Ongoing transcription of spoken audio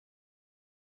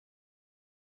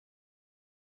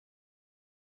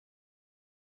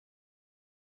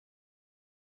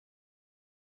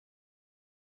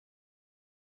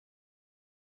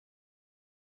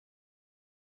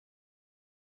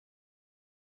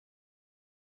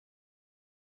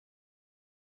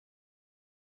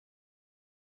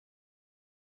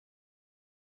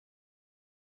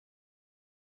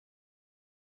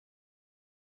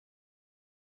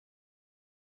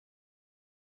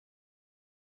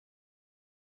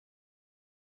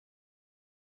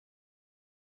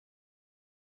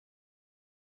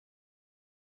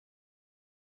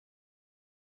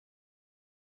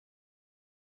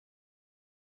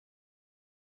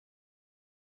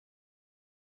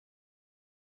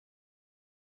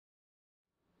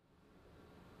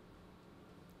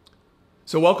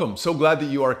So welcome. So glad that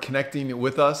you are connecting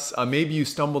with us. Maybe you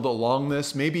stumbled along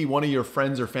this. Maybe one of your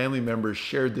friends or family members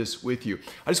shared this with you.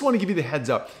 I just want to give you the heads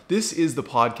up. This is the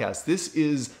podcast. This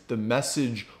is the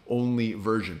message only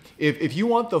version. If you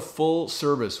want the full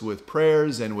service with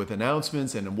prayers and with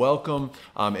announcements and welcome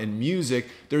and music,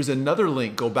 there's another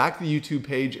link. Go back to the YouTube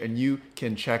page and you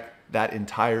can check that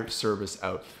entire service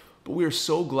out. But we are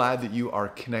so glad that you are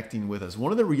connecting with us.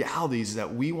 One of the realities is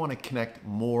that we want to connect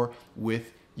more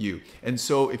with you. And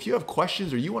so if you have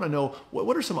questions or you want to know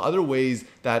what are some other ways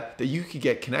that you could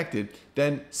get connected,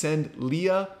 then send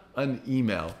Leah an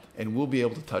email and we'll be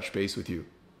able to touch base with you.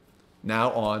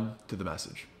 Now on to the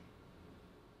message.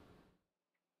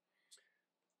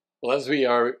 Well, as we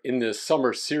are in this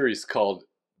summer series called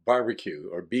Barbecue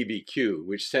or BBQ,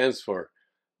 which stands for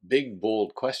Big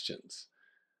Bold Questions,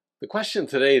 the question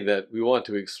today that we want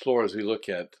to explore as we look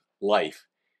at life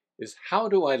is, how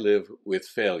do I live with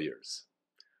failures?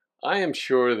 I am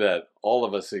sure that all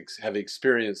of us have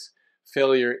experienced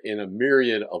failure in a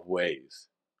myriad of ways.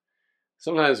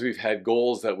 Sometimes we've had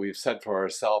goals that we've set for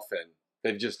ourselves and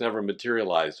they've just never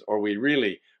materialized, or we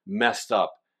really messed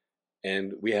up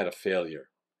and we had a failure.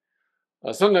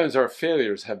 Sometimes our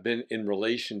failures have been in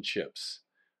relationships.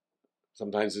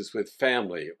 Sometimes it's with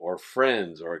family or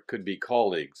friends, or it could be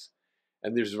colleagues.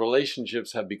 And these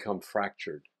relationships have become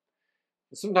fractured.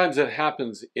 Sometimes it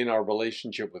happens in our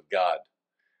relationship with God,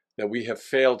 that we have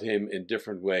failed Him in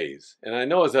different ways. And I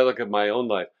know as I look at my own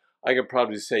life, I could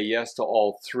probably say yes to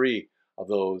all three of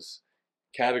those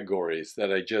categories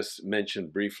that I just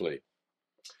mentioned briefly.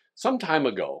 Some time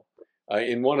ago,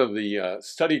 in one of the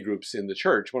study groups in the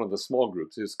church, one of the small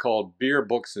groups, it's called Beer,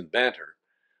 Books, and Banter.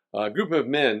 A group of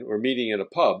men were meeting at a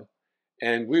pub,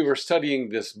 and we were studying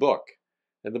this book.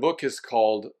 And the book is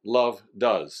called Love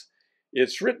Does.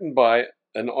 It's written by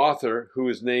an author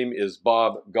whose name is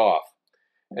Bob Goff.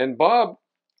 And Bob,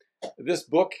 this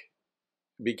book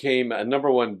became a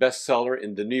 #1 bestseller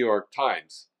in the New York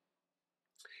Times.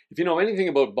 If you know anything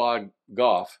about Bob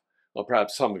Goff, well,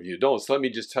 perhaps some of you don't, so let me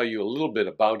just tell you a little bit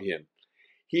about him.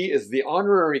 He is the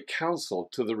honorary consul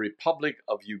to the Republic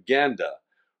of Uganda,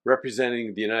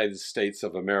 representing the United States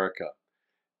of America.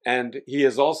 And he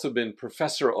has also been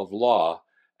professor of law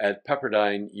at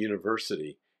Pepperdine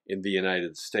University in the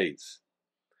United States.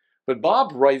 But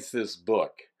Bob writes this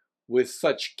book with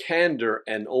such candor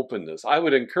and openness. I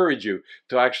would encourage you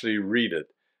to actually read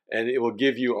it, and it will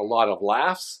give you a lot of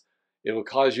laughs. It will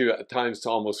cause you at times to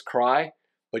almost cry,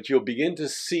 but you'll begin to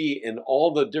see in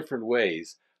all the different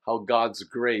ways how God's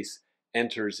grace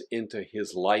enters into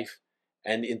his life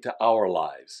and into our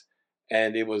lives.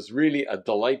 And it was really a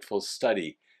delightful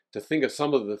study to think of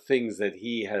some of the things that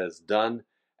he has done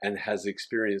and has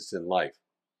experienced in life.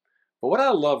 But what I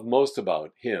love most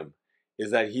about him is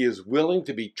that he is willing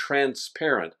to be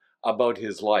transparent about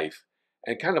his life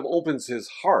and kind of opens his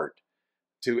heart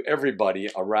to everybody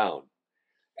around.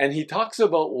 And he talks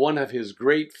about one of his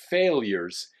great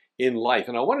failures in life.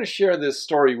 And I want to share this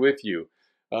story with you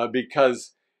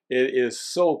because it is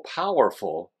so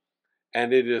powerful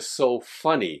and it is so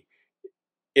funny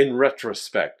in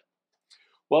retrospect.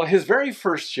 Well, his very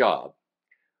first job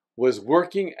was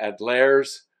working at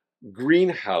Laird's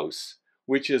Greenhouse,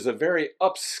 which is a very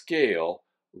upscale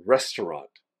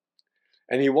restaurant.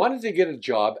 And he wanted to get a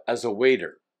job as a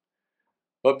waiter.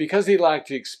 But because he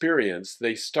lacked experience,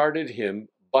 they started him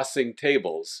bussing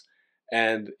tables.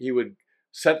 And he would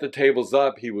set the tables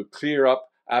up, he would clear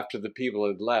up after the people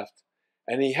had left.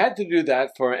 And he had to do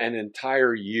that for an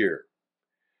entire year.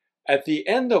 At the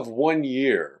end of 1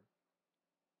 year,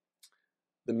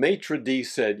 the maitre d'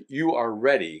 said, "You are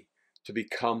ready to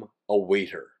become a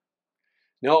waiter."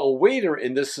 Now, a waiter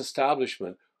in this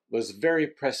establishment was very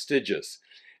prestigious.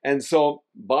 And so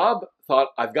Bob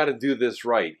thought, I've got to do this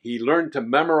right. He learned to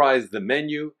memorize the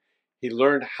menu. He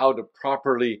learned how to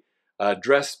properly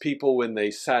dress people when they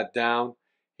sat down.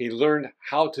 He learned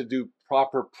how to do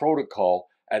proper protocol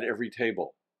at every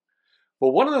table. But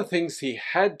one of the things he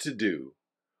had to do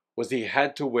was he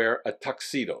had to wear a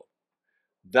tuxedo.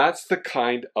 That's the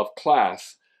kind of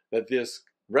class that this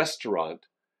restaurant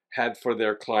had for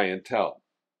their clientele.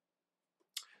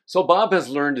 So Bob has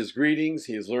learned his greetings,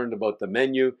 he has learned about the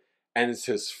menu, and it's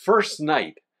his first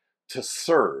night to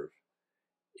serve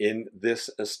in this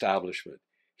establishment.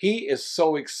 He is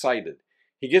so excited.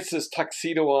 He gets his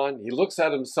tuxedo on, he looks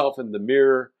at himself in the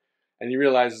mirror, and he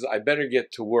realizes, I better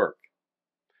get to work.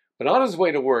 But on his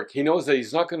way to work, he knows that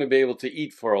he's not going to be able to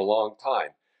eat for a long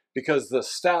time because the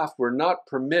staff were not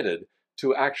permitted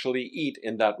to actually eat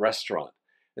in that restaurant.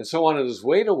 And so on his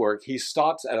way to work, he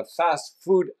stops at a fast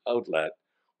food outlet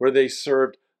where they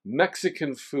served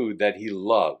Mexican food that he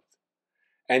loved.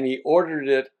 and he ordered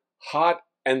it hot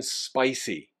and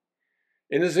spicy.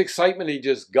 In his excitement, he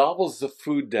just gobbles the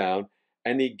food down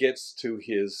and he gets to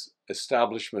his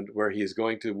establishment where he is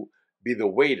going to be the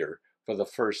waiter for the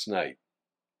first night.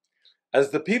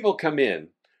 As the people come in,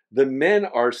 the men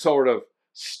are sort of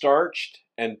starched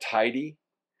and tidy,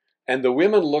 and the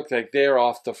women look like they're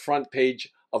off the front page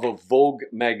of a Vogue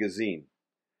magazine.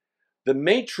 The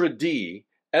maitre d'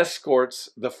 escorts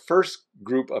the first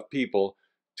group of people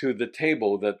to the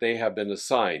table that they have been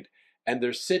assigned, and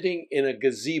they're sitting in a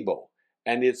gazebo,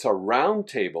 and it's a round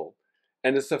table,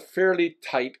 and it's a fairly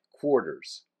tight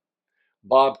quarters.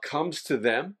 Bob comes to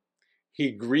them,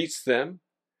 he greets them,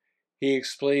 he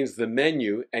explains the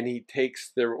menu, and he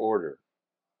takes their order.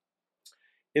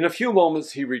 In a few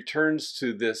moments, he returns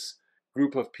to this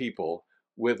group of people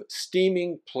with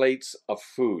steaming plates of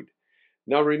food.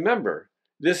 Now remember,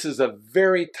 this is a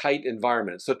very tight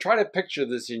environment, so try to picture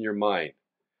this in your mind.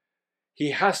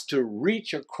 He has to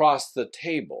reach across the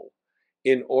table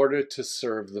in order to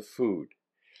serve the food.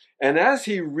 And as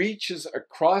he reaches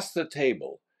across the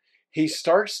table, he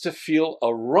starts to feel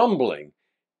a rumbling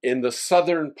in the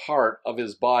southern part of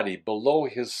his body, below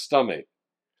his stomach.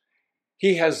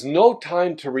 He has no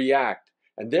time to react,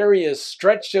 and there he is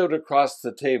stretched out across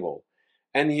the table,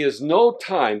 and he has no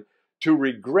time to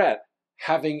regret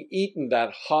having eaten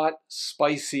that hot,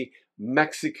 spicy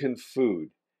Mexican food.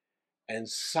 And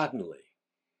suddenly,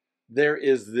 there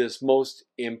is this most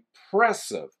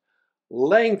impressive,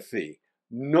 lengthy,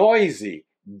 noisy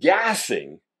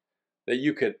gassing that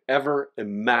you could ever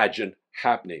imagine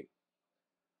happening.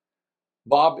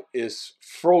 Bob is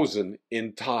frozen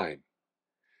in time.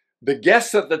 The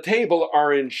guests at the table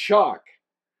are in shock.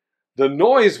 The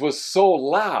noise was so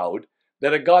loud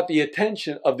that it got the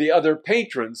attention of the other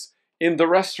patrons in the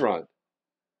restaurant.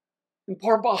 And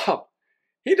poor Bob,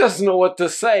 he doesn't know what to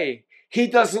say. He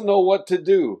doesn't know what to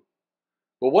do.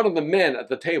 But one of the men at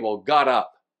the table got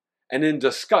up, and in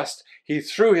disgust, he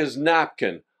threw his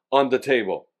napkin on the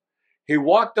table. He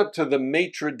walked up to the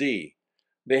maitre d'.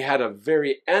 They had a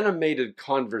very animated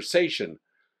conversation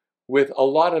with a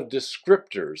lot of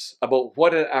descriptors about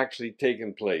what had actually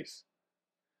taken place.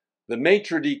 The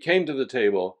maitre d' came to the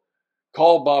table,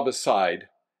 called Bob aside,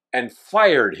 and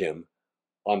fired him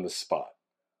on the spot.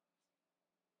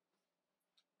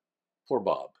 Poor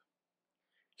Bob.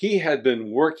 He had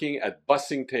been working at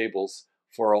bussing tables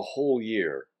for a whole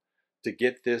year to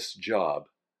get this job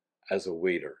as a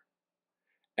waiter.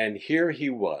 And here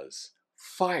he was,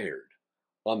 fired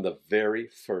on the very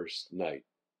first night.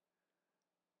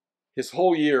 His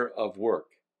whole year of work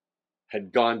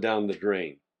had gone down the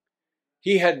drain.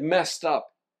 He had messed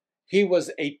up. He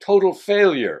was a total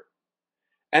failure.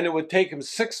 And it would take him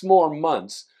 6 more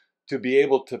months to be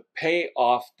able to pay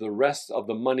off the rest of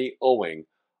the money owing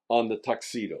on the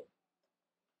tuxedo.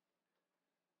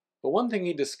 But one thing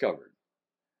he discovered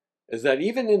is that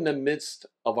even in the midst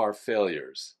of our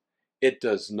failures, it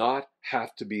does not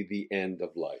have to be the end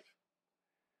of life.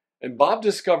 And Bob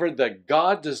discovered that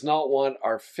God does not want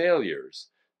our failures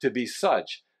to be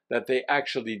such that they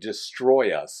actually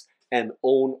destroy us and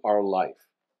own our life.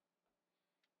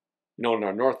 You know, in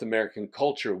our North American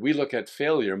culture, we look at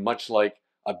failure much like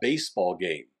a baseball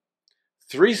game.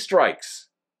 3 strikes,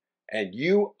 and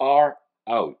you are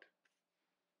out.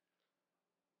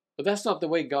 But that's not the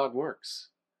way God works.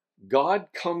 God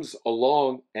comes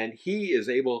along and he is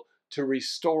able to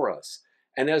restore us.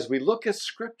 And as we look at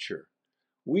Scripture,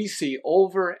 we see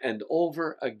over and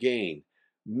over again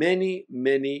many,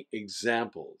 many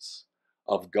examples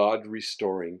of God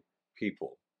restoring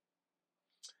people.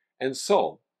 And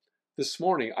so, this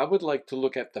morning, I would like to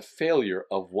look at the failure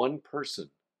of one person.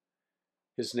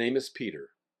 His name is Peter,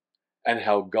 and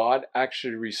how God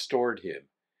actually restored him,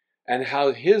 and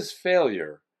how his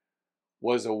failure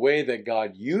was a way that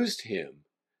God used him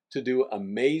to do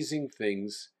amazing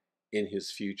things in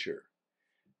his future.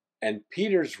 And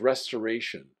Peter's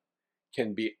restoration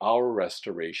can be our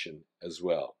restoration as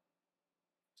well.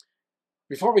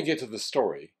 Before we get to the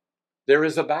story, there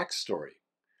is a backstory.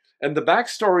 And the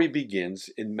backstory begins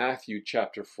in Matthew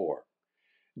chapter 4.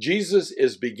 Jesus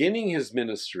is beginning his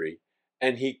ministry,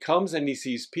 and he comes and he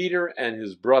sees Peter and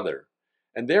his brother,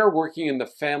 and they're working in the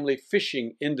family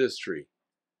fishing industry.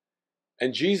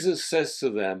 And Jesus says to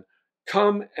them,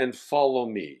 "Come and follow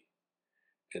me,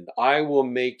 and I will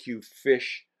make you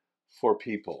fish for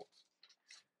people."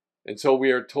 And so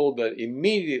we are told that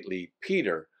immediately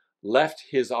Peter left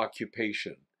his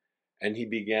occupation and he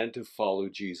began to follow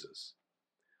Jesus.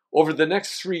 Over the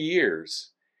next 3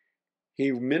 years,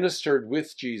 he ministered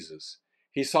with Jesus.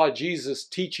 He saw Jesus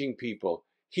teaching people,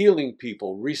 healing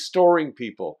people, restoring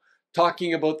people,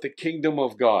 talking about the kingdom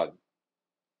of God.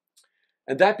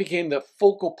 And that became the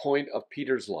focal point of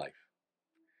Peter's life.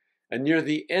 And near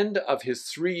the end of his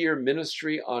 3-year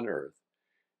ministry on earth,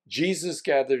 Jesus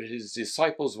gathered his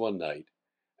disciples one night,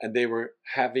 and they were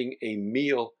having a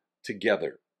meal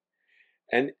together.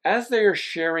 And as they are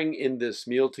sharing in this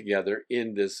meal together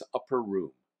in this upper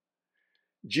room,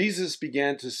 Jesus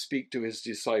began to speak to his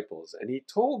disciples, and he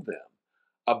told them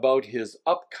about his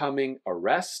upcoming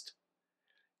arrest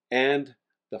and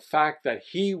the fact that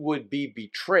he would be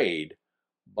betrayed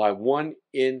by one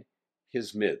in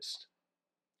his midst.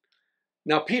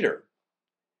 Now, Peter,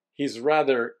 he's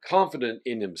rather confident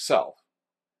in himself.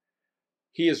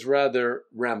 He is rather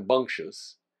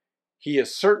rambunctious. He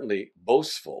is certainly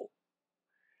boastful.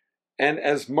 And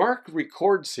as Mark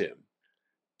records him,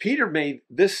 Peter made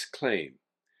this claim: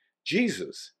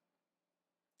 Jesus,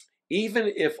 even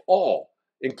if all,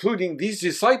 including these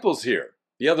disciples here,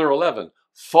 the other 11,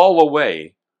 fall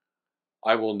away,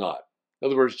 I will not. In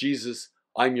other words, Jesus,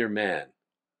 I'm your man.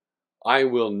 I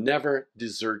will never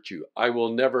desert you. I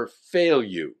will never fail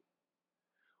you.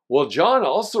 Well, John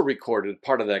also recorded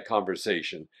part of that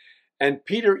conversation, and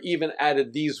Peter even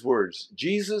added these words: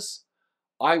 Jesus,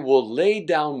 I will lay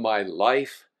down my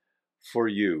life for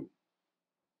you.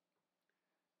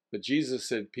 But Jesus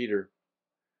said, Peter,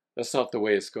 that's not the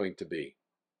way it's going to be.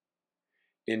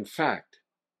 In fact,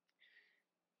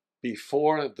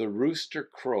 before the rooster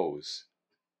crows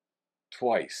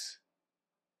twice,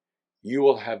 you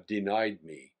will have denied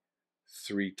me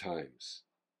 3 times.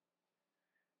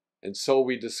 And so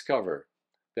we discover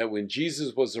that when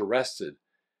Jesus was arrested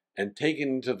and taken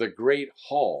into the great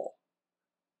hall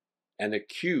and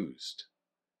accused,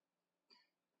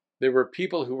 there were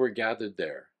people who were gathered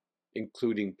there,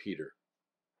 including Peter.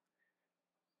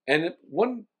 And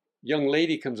one young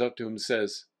lady comes up to him and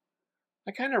says,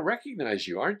 I kind of recognize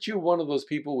you. Aren't you one of those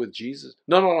people with Jesus?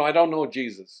 No, I don't know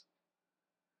Jesus.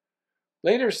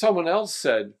 Later, someone else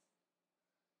said,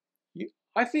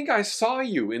 I think I saw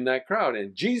you in that crowd.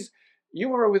 And Jesus, you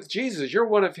were with Jesus. You're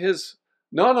one of his.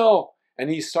 No.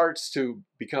 And he starts to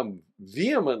become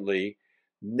vehemently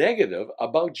negative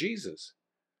about Jesus.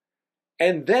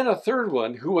 And then a third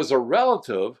one, who was a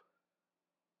relative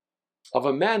of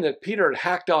a man that Peter had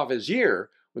hacked off his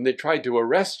ear when they tried to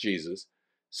arrest Jesus,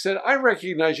 said, I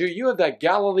recognize you. You have that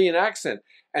Galilean accent.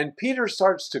 And Peter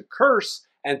starts to curse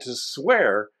and to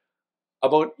swear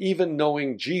about even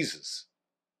knowing Jesus.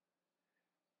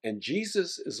 And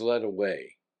Jesus is led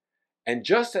away. And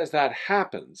just as that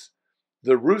happens,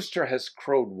 the rooster has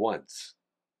crowed once.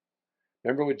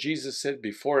 Remember what Jesus said?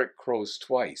 Before it crows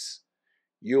twice,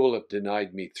 you will have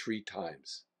denied me 3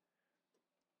 times.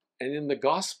 And in the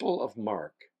Gospel of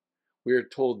Mark, we are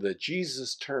told that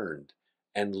Jesus turned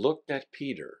and looked at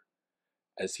Peter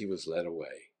as he was led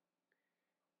away.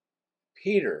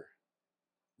 Peter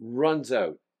runs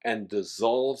out and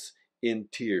dissolves in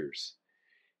tears.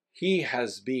 He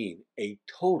has been a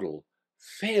total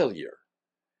failure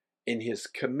in his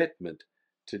commitment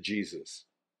to Jesus.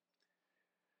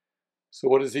 So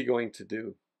what is he going to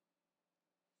do?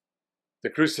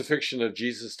 The crucifixion of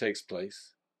Jesus takes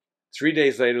place. 3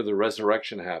 days later, the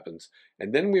resurrection happens.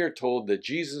 And then we are told that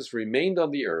Jesus remained on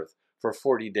the earth for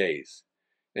 40 days.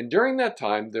 And during that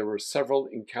time, there were several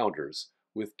encounters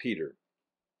with Peter.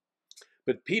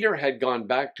 But Peter had gone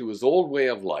back to his old way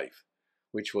of life,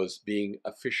 which was being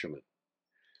a fisherman.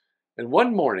 And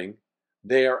one morning,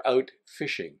 they are out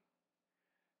fishing.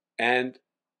 And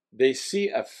they see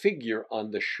a figure on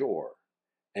the shore.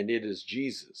 And it is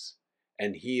Jesus.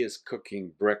 And he is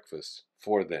cooking breakfast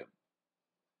for them.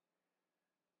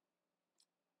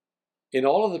 In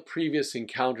all of the previous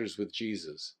encounters with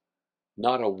Jesus,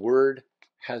 not a word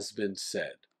has been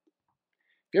said.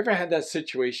 Have you ever had that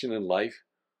situation in life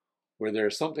where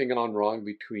there's something gone wrong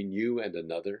between you and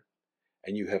another,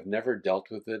 and you have never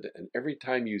dealt with it, and every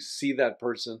time you see that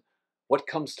person, what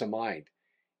comes to mind?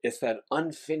 It's that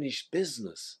unfinished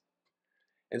business.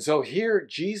 And so here,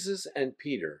 Jesus and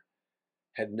Peter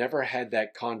had never had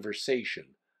that conversation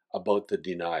about the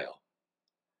denial.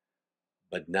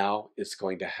 But now it's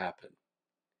going to happen.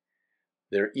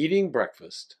 They're eating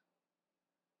breakfast,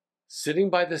 sitting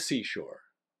by the seashore.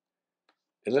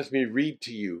 And let me read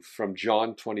to you from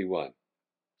John 21.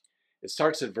 It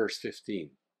starts at verse 15.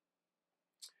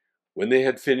 When they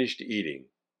had finished eating,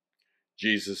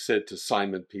 Jesus said to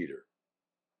Simon Peter,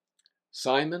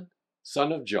 Simon,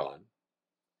 son of John,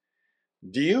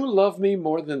 do you love me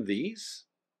more than these?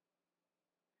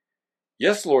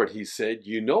 Yes, Lord, he said,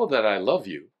 you know that I love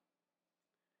you.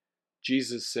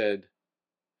 Jesus said,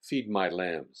 feed my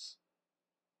lambs.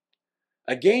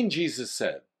 Again, Jesus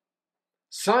said,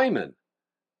 Simon,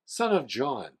 son of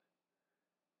John,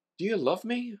 do you love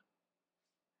me?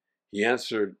 He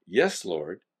answered, "Yes,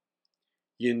 Lord,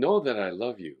 you know that I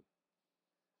love you."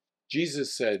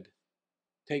 Jesus said,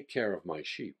 "Take care of my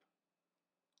sheep."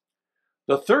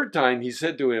 The third time he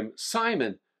said to him,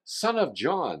 "Simon, son of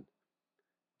John,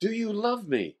 do you love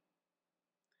me?"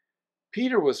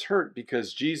 Peter was hurt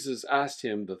because Jesus asked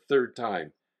him the third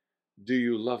time, "Do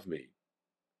you love me?"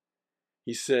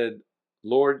 He said,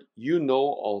 "Lord, you know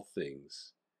all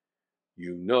things.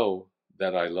 You know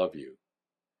that I love you."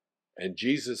 And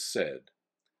Jesus said,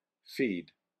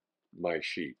 "Feed my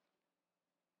sheep."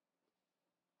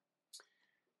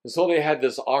 And so they had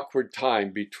this awkward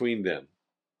time between them.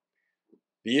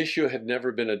 The issue had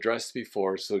never been addressed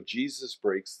before, so Jesus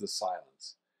breaks the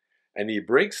silence. And he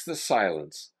breaks the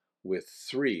silence with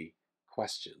 3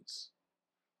 questions.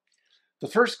 The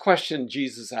first question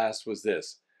Jesus asked was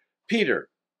this: "Peter,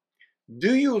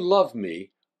 do you love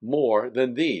me more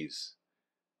than these?"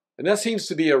 And that seems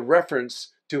to be a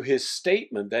reference to his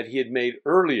statement that he had made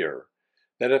earlier,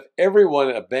 that if everyone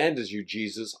abandons you,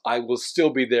 Jesus, I will still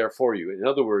be there for you. In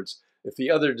other words, if the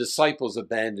other disciples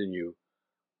abandon you,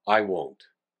 I won't.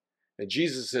 And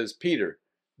Jesus says, "Peter,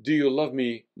 do you love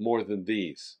me more than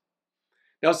these?"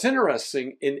 Now it's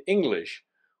interesting, in English,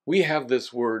 we have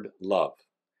this word love.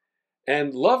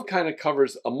 And love kind of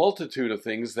covers a multitude of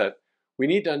things that we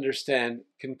need to understand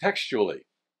contextually.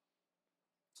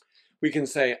 We can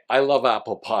say, "I love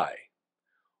apple pie,"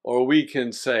 or we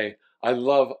can say, "I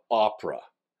love opera,"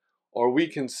 or we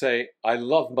can say, "I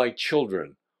love my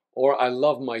children," or "I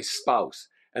love my spouse."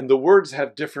 And the words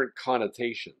have different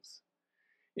connotations.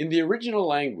 In the original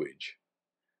language,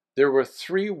 there were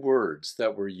 3 words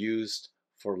that were used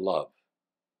for love.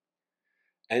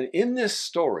 And in this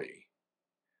story,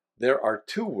 there are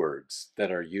 2 words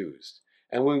that are used.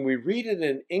 And when we read it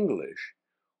in English,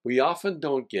 we often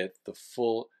don't get the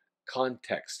full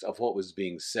context of what was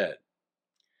being said.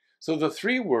 So the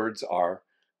 3 words are,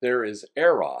 there is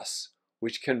eros,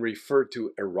 which can refer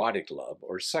to erotic love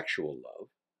or sexual love.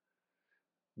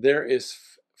 There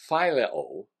is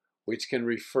phileo, which can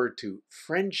refer to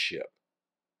friendship.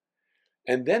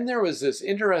 And then there was this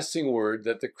interesting word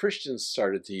that the Christians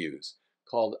started to use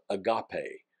called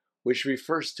agape, which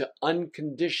refers to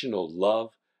unconditional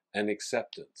love and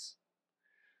acceptance.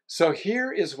 So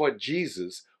here is what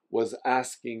Jesus was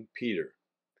asking Peter.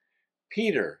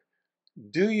 "Peter,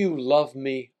 do you love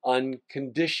me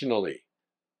unconditionally?"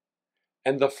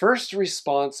 And the first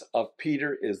response of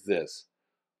Peter is this: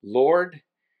 "Lord,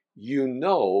 you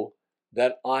know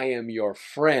that I am your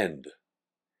friend."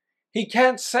 He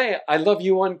can't say, "I love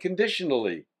you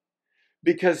unconditionally,"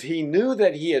 because he knew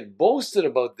that he had boasted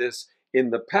about this in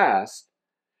the past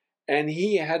and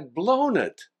he had blown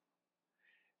it.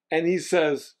 And he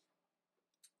says,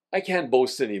 "I can't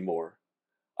boast anymore.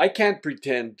 I can't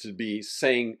pretend to be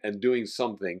saying and doing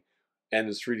something and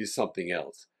it's really something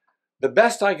else. The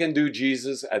best I can do,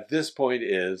 Jesus, at this point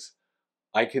is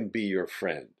I can be your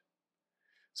friend."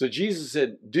 So Jesus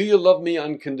said, "Do you love me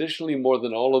unconditionally more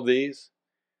than all of these?"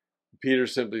 Peter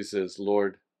simply says,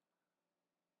 "Lord,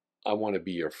 I want to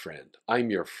be your friend.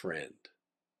 I'm your friend."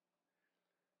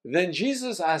 Then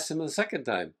Jesus asked him the second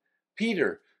time,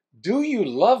 "Peter, do you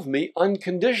love me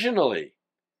unconditionally?"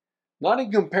 Not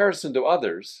in comparison to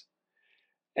others.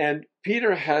 And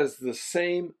Peter has the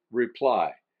same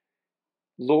reply: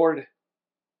 "Lord,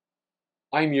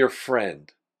 I'm your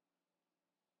friend.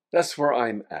 That's where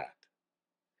I'm at."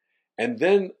 And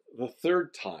then the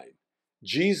third time,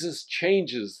 Jesus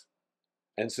changes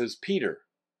and says, "Peter,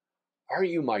 are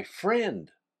you my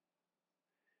friend?"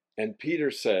 And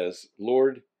Peter says,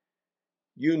 "Lord,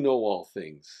 you know all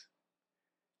things.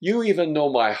 You even know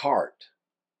my heart.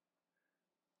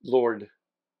 Lord,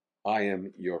 I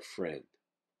am your friend."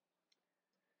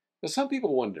 Now, some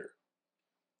people wonder,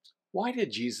 why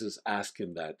did Jesus ask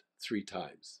him that 3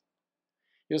 times?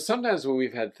 Sometimes when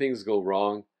we've had things go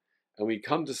wrong and we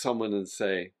come to someone and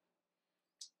say,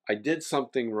 "I did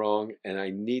something wrong and I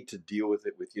need to deal with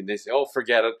it with you." And they say, "Oh,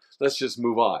 forget it. Let's just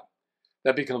move on."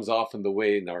 That becomes often the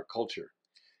way in our culture.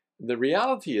 The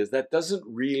reality is that doesn't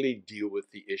really deal with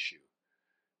the issue.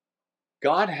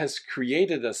 God has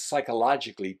created us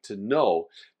psychologically to know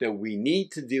that we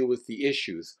need to deal with the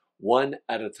issues one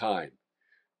at a time.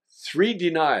 3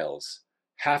 denials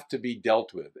have to be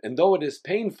dealt with. And though it is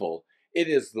painful, it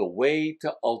is the way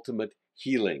to ultimate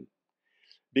healing.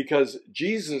 Because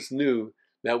Jesus knew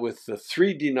that with the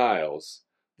 3 denials,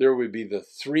 there would be the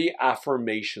 3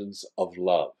 affirmations of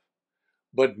love.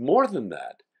 But more than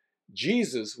that,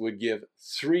 Jesus would give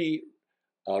 3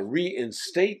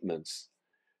 reinstatements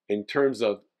in terms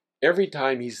of every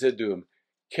time he said to him,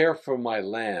 "Care for my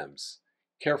lambs,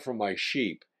 care for my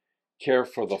sheep, care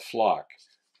for the flock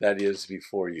that is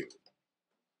before you."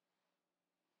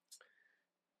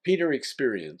 Peter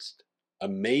experienced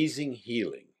amazing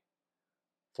healing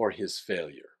for his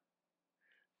failure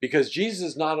because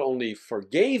Jesus not only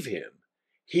forgave him,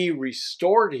 he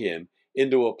restored him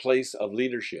into a place of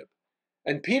leadership.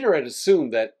 And Peter had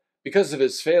assumed that because of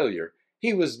his failure,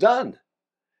 he was done.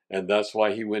 And that's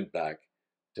why he went back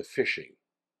to fishing.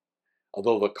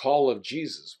 Although the call of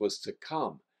Jesus was to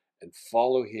come and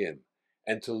follow him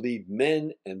and to lead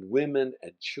men and women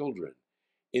and children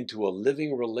into a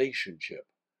living relationship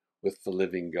with the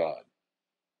living God.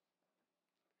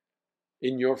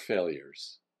 In your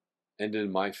failures and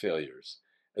in my failures,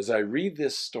 as I read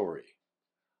this story,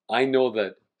 I know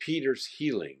that Peter's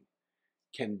healing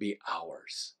can be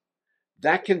ours.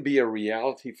 That can be a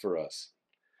reality for us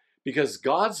because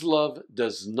God's love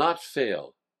does not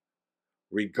fail,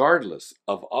 regardless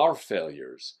of our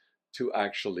failures, to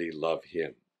actually love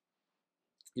him.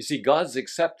 You see, God's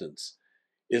acceptance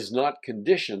is not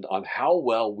conditioned on how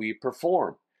well we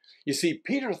perform. You see,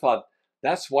 Peter thought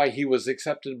that's why he was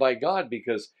accepted by God,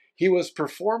 because he was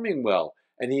performing well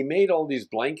and he made all these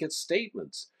blanket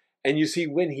statements. And you see,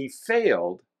 when he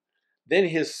failed, then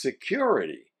his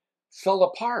security fell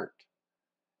apart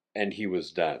and he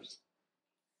was done.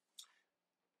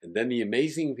 And then the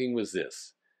amazing thing was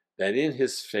this, that in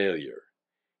his failure,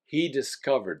 he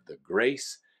discovered the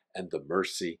grace and the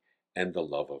mercy and the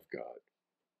love of God.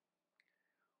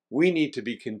 We need to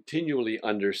be continually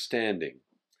understanding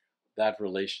that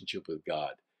relationship with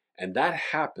God. And that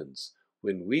happens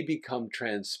when we become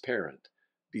transparent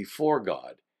before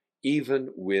God, even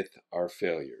with our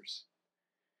failures.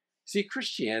 See,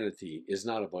 Christianity is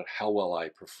not about how well I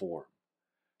perform,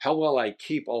 how well I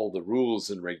keep all the rules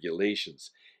and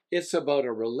regulations. It's about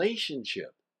a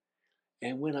relationship.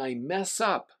 And when I mess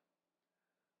up,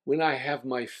 when I have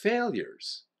my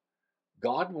failures,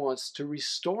 God wants to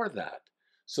restore that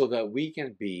so that we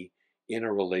can be in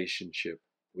a relationship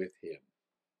with him.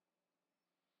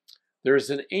 There is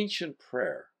an ancient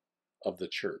prayer of the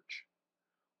church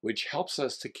which helps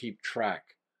us to keep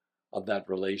track of that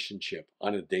relationship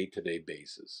on a day-to-day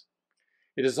basis.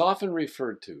 It is often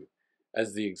referred to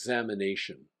as the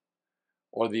examination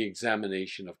or the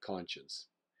examination of conscience.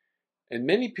 And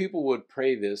many people would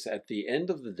pray this at the end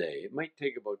of the day. It might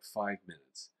take about 5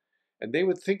 minutes. And they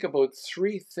would think about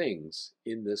 3 things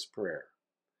in this prayer.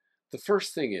 The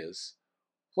first thing is,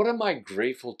 what am I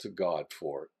grateful to God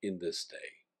for in this day?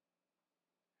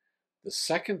 The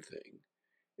second thing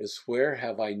is, where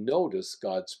have I noticed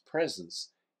God's presence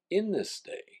in this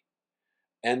day?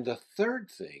 And the third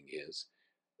thing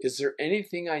is there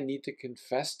anything I need to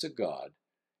confess to God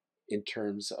in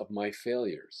terms of my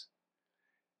failures?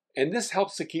 And this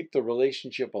helps to keep the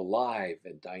relationship alive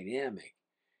and dynamic.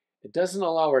 It doesn't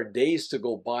allow our days to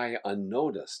go by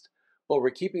unnoticed, but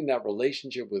we're keeping that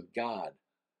relationship with God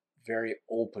very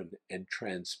open and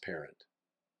transparent.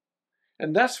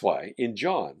 And that's why in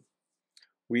John,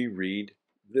 we read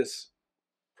this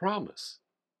promise.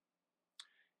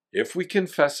 If we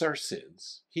confess our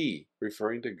sins, he,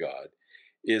 referring to God,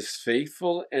 is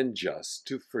faithful and just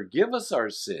to forgive us our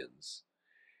sins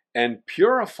and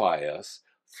purify us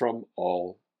from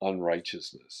all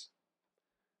unrighteousness.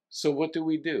 So what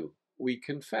do? We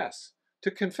confess.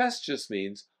 To confess just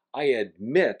means I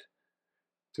admit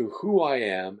to who I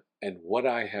am and what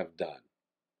I have done.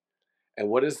 And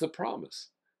what is the promise?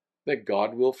 That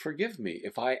God will forgive me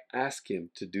if I ask him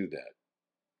to do that.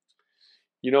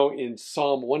 You know, in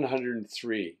Psalm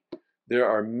 103, there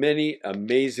are many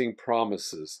amazing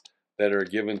promises that are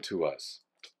given to us.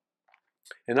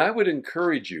 And I would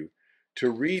encourage you to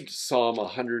read Psalm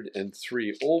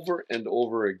 103 over and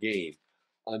over again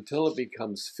until it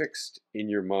becomes fixed in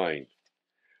your mind.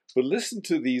 But listen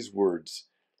to these words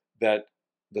that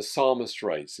the psalmist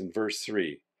writes in verse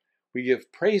 3. We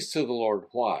give praise to the Lord.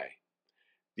 Why?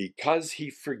 Because he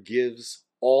forgives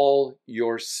all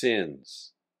your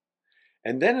sins.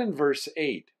 And then in verse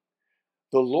 8,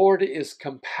 the Lord is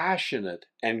compassionate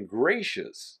and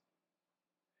gracious.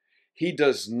 He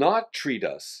does not treat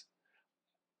us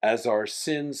as our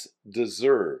sins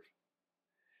deserve.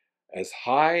 As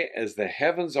high as the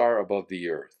heavens are above the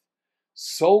earth,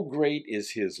 so great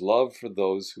is his love for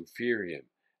those who fear him.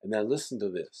 And then listen to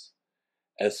this.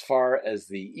 As far as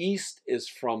the east is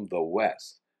from the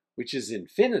west, which is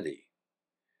infinity,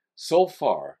 so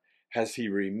far has he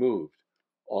removed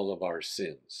all of our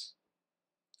sins.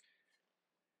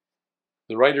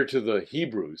 The writer to the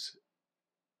Hebrews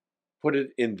put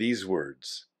it in these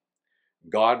words: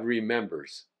 God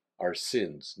remembers our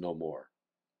sins no more.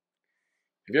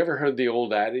 Have you ever heard the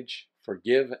old adage,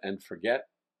 forgive and forget?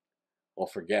 Well,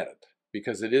 forget it,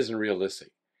 because it isn't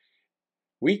realistic.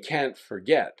 We can't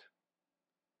forget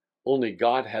Only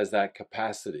God has that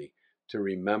capacity to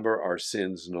remember our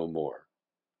sins no more.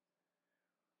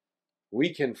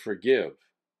 We can forgive,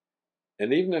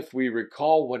 and even if we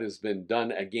recall what has been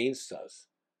done against us,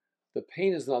 the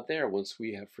pain is not there once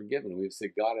we have forgiven. We've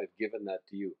said, God, I've given that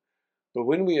to you. But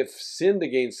when we have sinned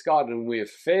against God and we have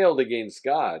failed against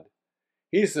God,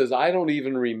 He says, I don't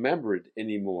even remember it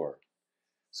anymore.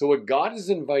 So what God is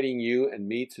inviting you and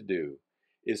me to do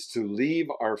is to leave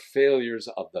our failures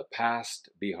of the past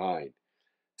behind,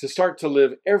 to start to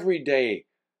live every day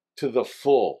to the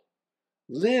full.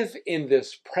 Live in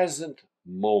this present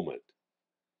moment.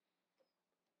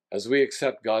 As we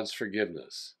accept God's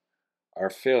forgiveness, our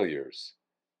failures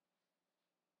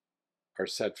are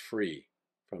set free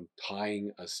from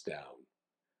tying us down.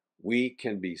 We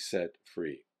can be set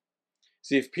free.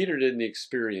 See, if Peter didn't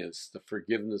experience the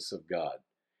forgiveness of God,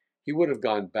 he would have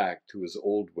gone back to his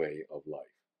old way of life.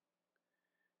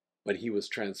 But he was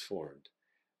transformed.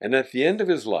 And at the end of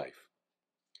his life,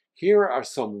 here are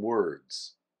some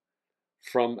words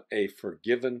from a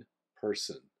forgiven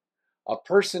person, a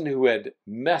person who had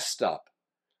messed up,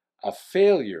 a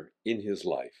failure in his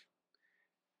life.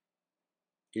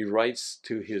 He writes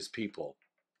to his people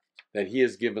that he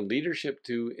has given leadership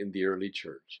to in the early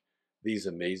church these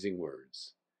amazing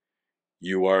words.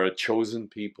 You are a chosen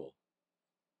people,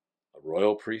 a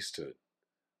royal priesthood,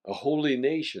 a holy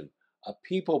nation, a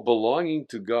people belonging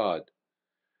to God,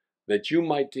 that you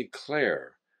might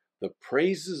declare the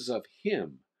praises of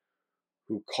Him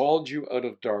who called you out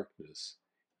of darkness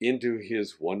into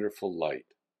His wonderful light.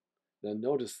 Now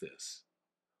notice this.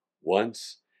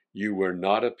 Once you were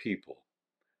not a people,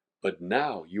 but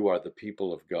now you are the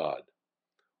people of God.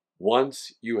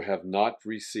 Once you have not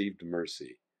received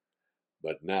mercy,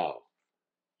 but now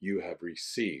you have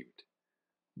received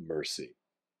mercy.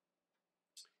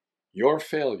 Your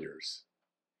failures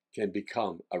can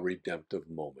become a redemptive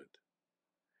moment.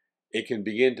 It can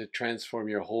begin to transform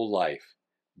your whole life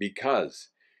because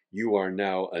you are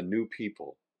now a new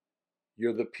people.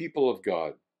 You're the people of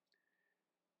God.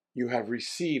 You have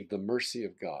received the mercy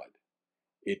of God.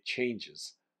 It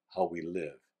changes how we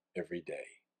live every day.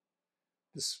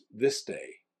 This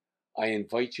day, I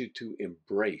invite you to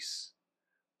embrace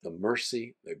the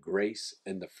mercy, the grace,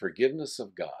 and the forgiveness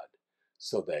of God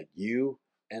so that you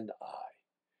and I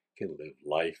can live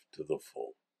life to the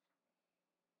full.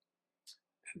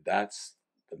 And that's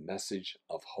the message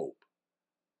of hope.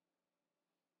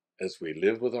 As we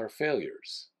live with our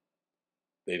failures,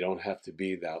 they don't have to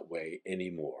be that way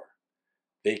anymore.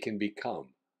 They can become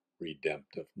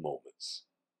redemptive moments.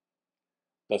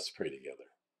 Let's pray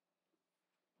together.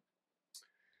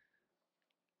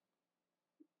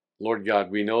 Lord God,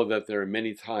 we know that there are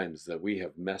many times that we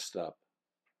have messed up.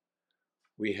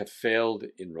 We have failed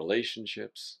in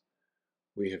relationships.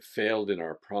 We have failed in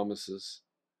our promises.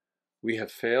 We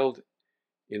have failed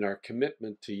in our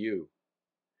commitment to you.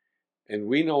 And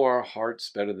we know our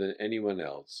hearts better than anyone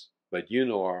else, but you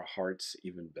know our hearts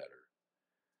even better.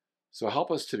 So help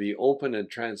us to be open and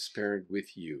transparent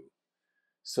with you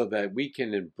so that we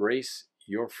can embrace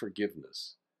your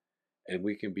forgiveness and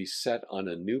we can be set on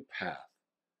a new path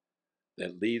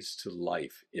that leads to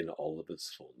life in all of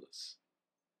its fullness.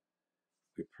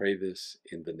 We pray this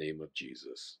in the name of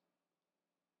Jesus.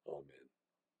 Amen.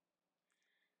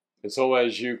 And so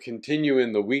as you continue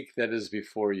in the week that is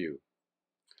before you,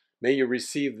 may you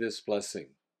receive this blessing,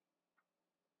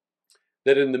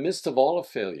 that in the midst of all of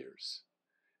failures,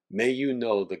 may you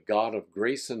know the God of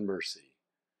grace and mercy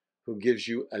who gives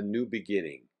you a new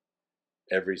beginning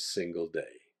every single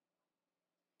day.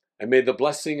 And may the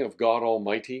blessing of God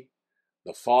Almighty,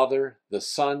 the Father, the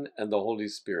Son, and the Holy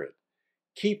Spirit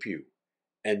keep you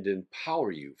and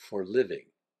empower you for living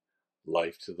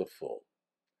life to the full.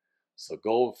 So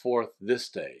go forth this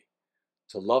day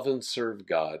to love and serve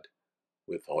God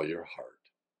with all your heart.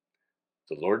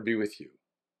 The Lord be with you.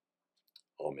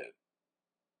 Amen.